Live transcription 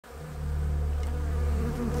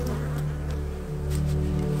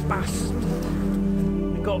last.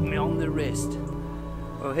 It got me on the wrist.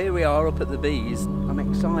 Well, here we are up at the bees. I'm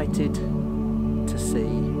excited to see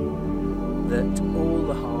that all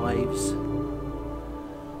the hives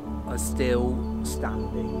are still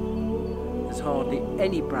standing. There's hardly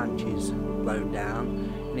any branches blown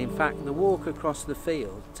down, and in fact the walk across the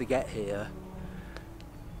field to get here,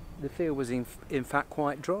 the field was in fact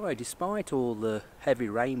quite dry despite all the heavy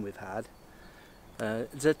rain we've had.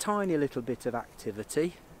 There's a tiny little bit of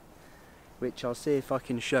activity which I'll see if I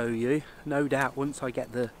can show you. No doubt once I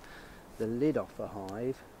get the lid off the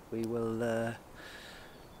hive we will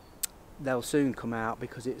they'll soon come out,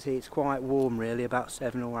 because it's quite warm really, about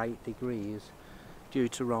 7 or 8 degrees, due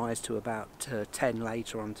to rise to about 10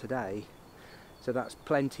 later on today. So that's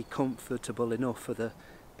plenty comfortable enough for the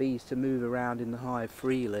bees to move around in the hive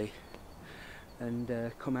freely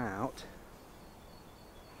and come out.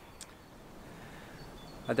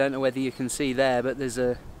 I don't know whether you can see there, but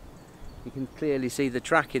you can clearly see the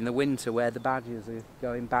track in the winter where the badgers are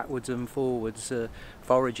going backwards and forwards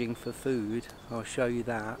foraging for food. I'll show you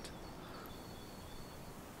that.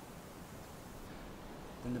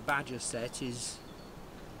 And the badger set is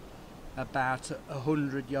about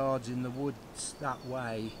 100 yards in the woods that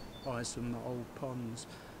way, by some old ponds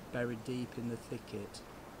buried deep in the thicket.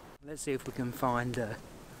 Let's see if we can find a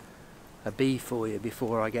bee for you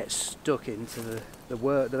before I get stuck into the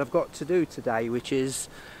work that I've got to do today, which is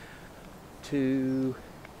to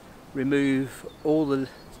remove all the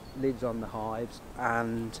lids on the hives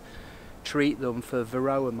and treat them for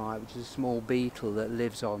varroa mite, which is a small beetle that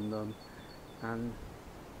lives on them, and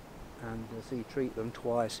so you treat them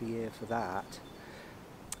twice a year for that.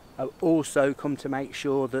 I also come to make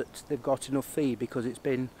sure that they've got enough feed, because it's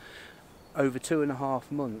been over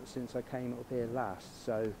 2.5 months since I came up here last,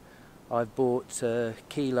 so I've bought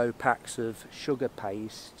kilo packs of sugar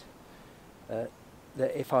paste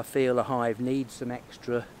that if I feel a hive needs some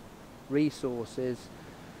extra resources,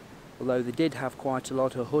 although they did have quite a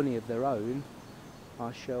lot of honey of their own,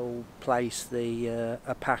 I shall place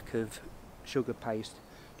a pack of sugar paste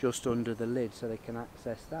just under the lid so they can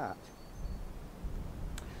access that.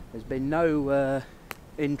 There's been no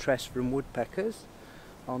interest from woodpeckers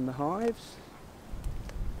on the hives.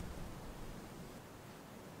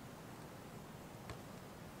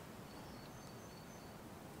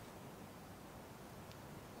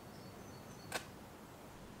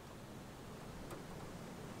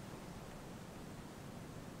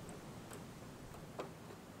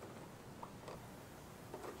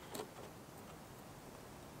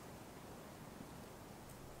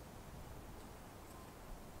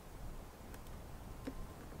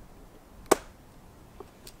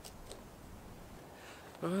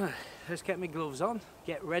 Right, let's get my gloves on,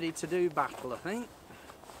 get ready to do battle, I think.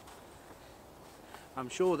 I'm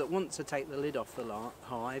sure that once I take the lid off the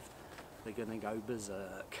hive, they're going to go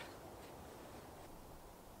berserk.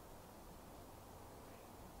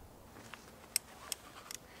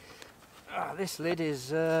 This lid is,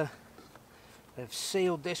 they've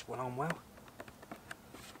sealed this one on well.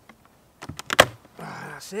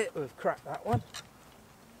 That's it, we've cracked that one.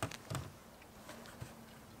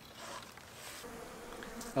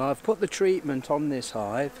 I've put the treatment on this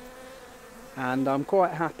hive and I'm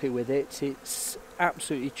quite happy with it. It's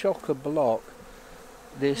absolutely chock-a-block.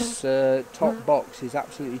 This top box is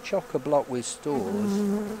absolutely chock-a-block with stores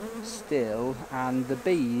still, and the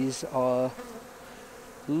bees are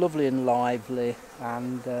lovely and lively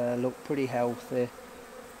and look pretty healthy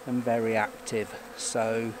and very active.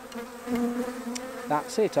 So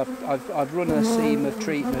that's it. I've run a seam of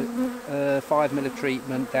treatment, 5 ml of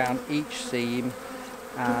treatment down each seam,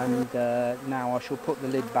 and now I shall put the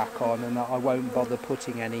lid back on, and I won't bother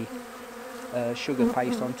putting any sugar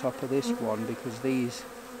paste on top of this one, because these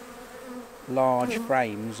large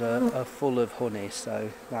frames are full of honey, so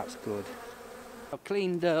that's good. I've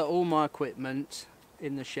cleaned all my equipment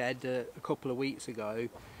in the shed a couple of weeks ago,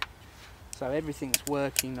 so everything's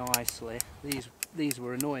working nicely. These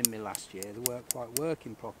were annoying me last year, they weren't quite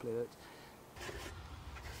working properly.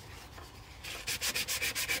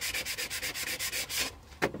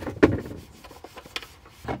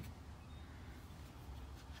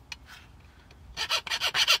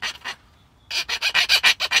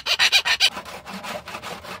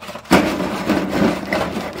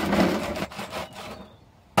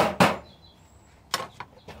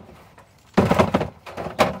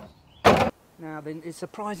 Now then, it's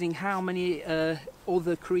surprising how many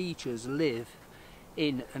other creatures live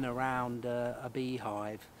in and around a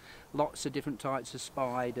beehive. Lots of different types of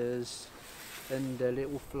spiders and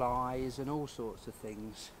little flies and all sorts of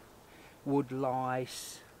things. Wood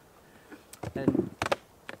lice, and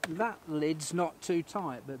That lid's not too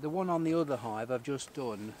tight, but the one on the other hive I've just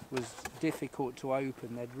done was difficult to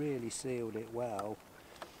open. They'd really sealed it well.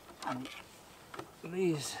 And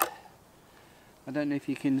these, I don't know if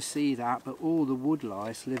you can see that, but all the wood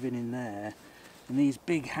lice living in there, and these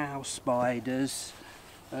big house spiders,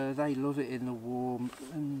 they love it in the warm.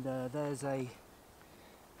 And there's a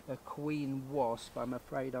queen wasp. I'm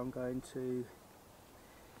afraid I'm going to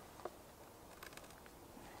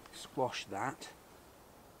squash that,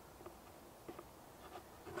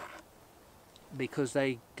 because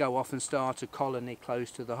they go off and start a colony close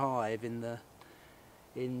to the hive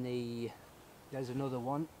there's another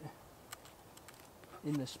one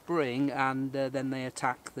in the spring, and then they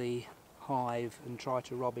attack the hive and try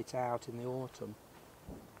to rob it out in the autumn.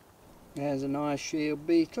 There's a nice shield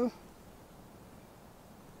beetle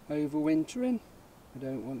overwintering. I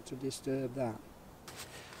don't want to disturb that.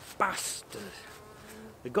 Bastard!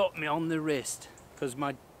 They got me on the wrist because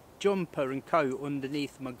my jumper and coat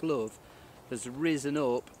underneath my glove has risen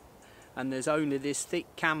up, and there's only this thick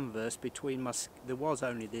canvas between my skin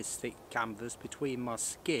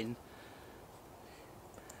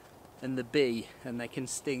and the bee, and they can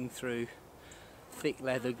sting through thick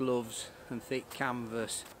leather gloves and thick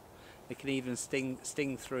canvas. They can even sting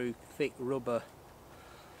through thick rubber.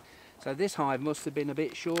 So this hive must have been a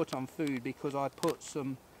bit short on food, because I put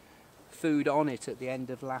some food on it at the end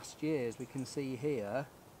of last year, as we can see here,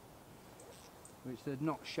 which they're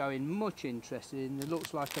not showing much interest in. There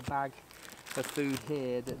looks like a bag of food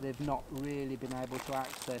here that they've not really been able to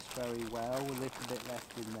access very well. A little bit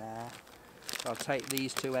left in there. So I'll take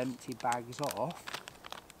these two empty bags off.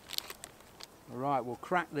 Alright, we'll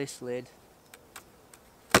crack this lid,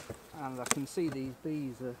 and I can see these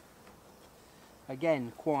bees are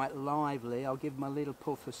again quite lively. I'll give them a little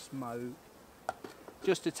puff of smoke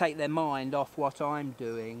just to take their mind off what I'm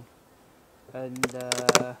doing, and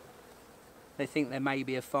they think there may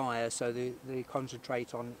be a fire, so they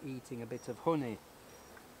concentrate on eating a bit of honey.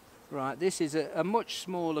 Right, this is a much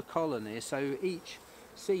smaller colony, so each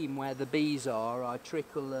seam where the bees are, I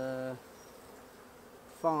trickle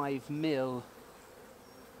 5 ml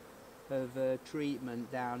of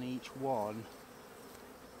treatment down each one.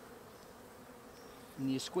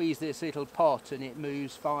 And you squeeze this little pot and it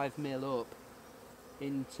moves 5 ml up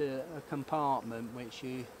into a compartment which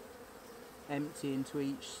you empty into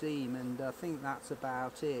each seam, and I think that's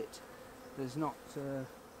about it. There's not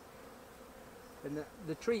and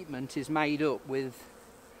the treatment is made up with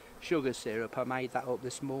sugar syrup. I made that up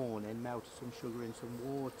this morning, melted some sugar in some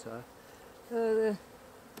water.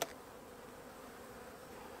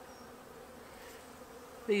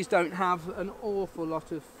 These don't have an awful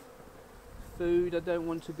lot of food. I don't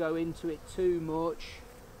want to go into it too much.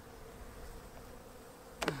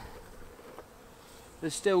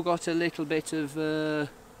 There's still got a little bit of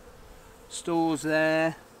stores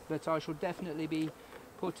there, but I shall definitely be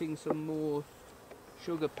putting some more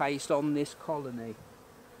sugar paste on this colony.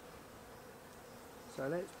 So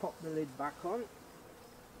let's pop the lid back on.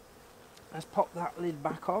 Let's pop that lid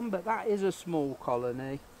back on, but that is a small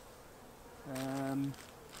colony.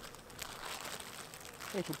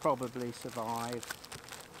 It'll probably survive.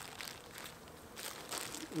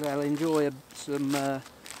 They'll enjoy some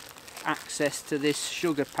access to this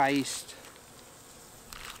sugar paste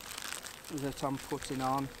that I'm putting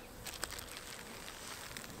on.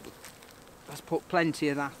 Let's put plenty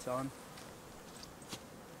of that on.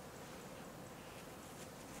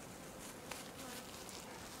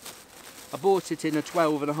 I bought it in a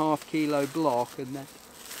 12.5 kilo block and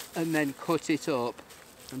then cut it up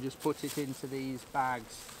and just put it into these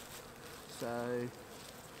bags. So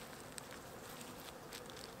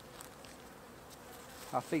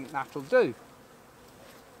I think that'll do.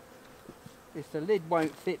 If the lid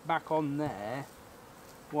won't fit back on there,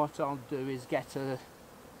 what I'll do is get a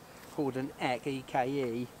called an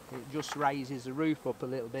EKE. It just raises the roof up a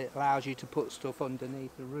little bit, allows you to put stuff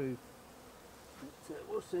underneath the roof. But,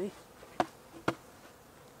 we'll see.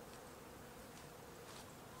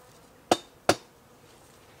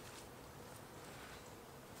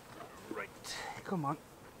 Right, come on,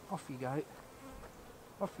 off you go.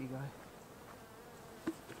 Off you go.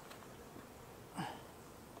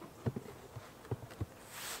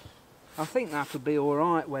 I think that'll be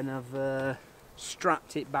alright when I've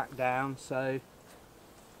strapped it back down. So,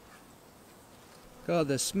 God,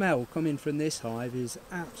 the smell coming from this hive is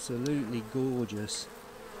absolutely gorgeous.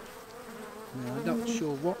 Now, I'm not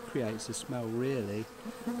sure what creates the smell really.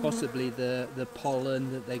 Possibly the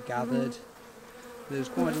pollen that they gathered. There's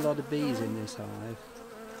quite a lot of bees in this hive.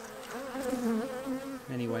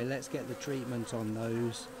 Anyway, let's get the treatment on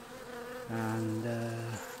those, and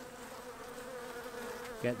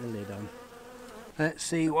get the lid on. Let's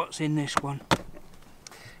see what's in this one.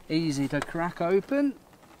 Easy to crack open.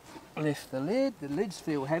 Lift the lid. The lids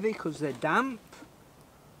feel heavy because they're damp.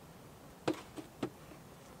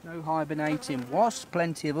 No hibernating wasps,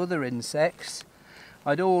 plenty of other insects.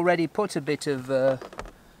 I'd already put a bit of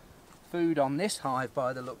food on this hive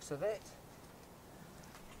by the looks of it.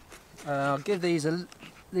 I'll give these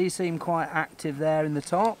seem quite active there in the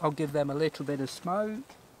top. I'll give them a little bit of smoke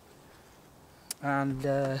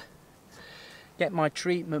and get my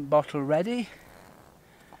treatment bottle ready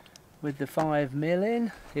with the 5 ml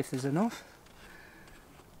in, if there's enough.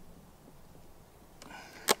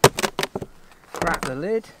 Crack the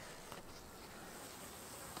lid.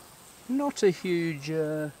 Not a huge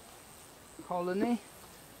colony,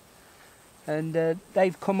 and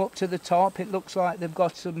they've come up to the top. It looks like they've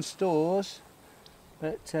got some stores,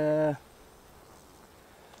 but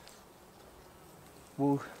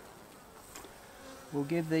we'll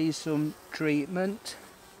give these some treatment.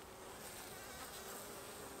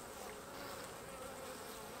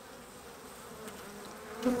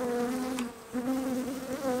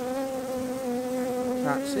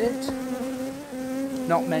 That's it.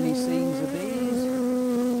 Not many scenes of bees.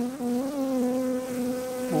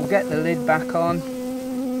 We'll get the lid back on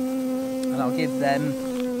and I'll give them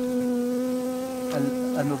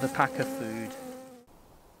another pack of food.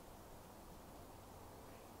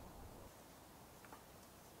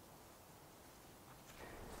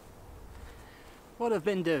 What I've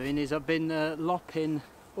been doing is I've been lopping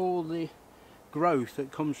all the growth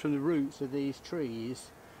that comes from the roots of these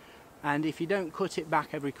trees, and if you don't cut it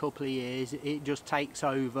back every couple of years it just takes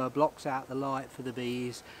over, blocks out the light for the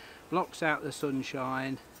bees, blocks out the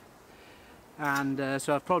sunshine, and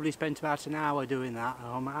so I've probably spent about an hour doing that and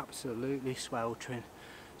I'm absolutely sweltering.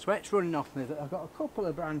 Sweat's running off me, but I've got a couple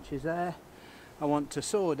of branches there I want to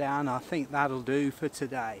saw down. I think that'll do for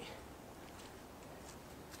today.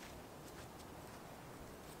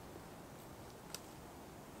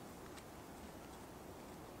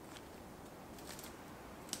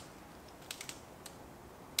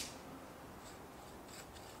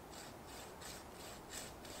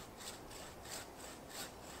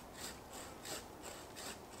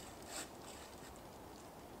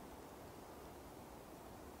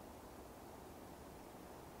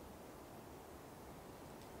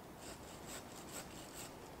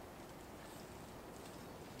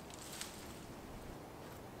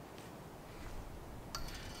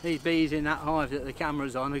 These bees in that hive that the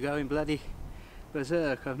camera's on are going bloody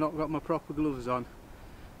berserk. I've not got my proper gloves on.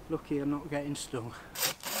 Lucky I'm not getting stung.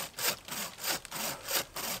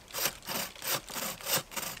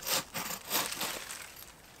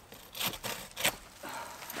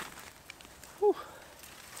 Whew.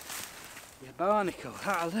 Yeah, barnacle,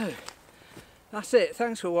 that'll do. That's it,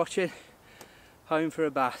 thanks for watching. Home for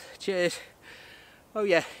a bath. Cheers. Oh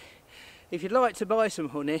yeah, if you'd like to buy some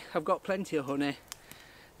honey, I've got plenty of honey.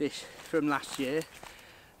 This from last year.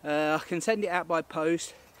 I can send it out by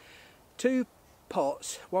post. 2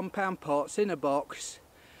 pots, £1 pots in a box.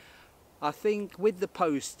 I think with the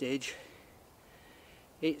postage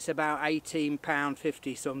it's about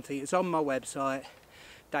 £18.50 something. It's on my website,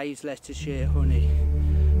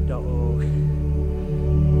 davesleicestershireHoney.org.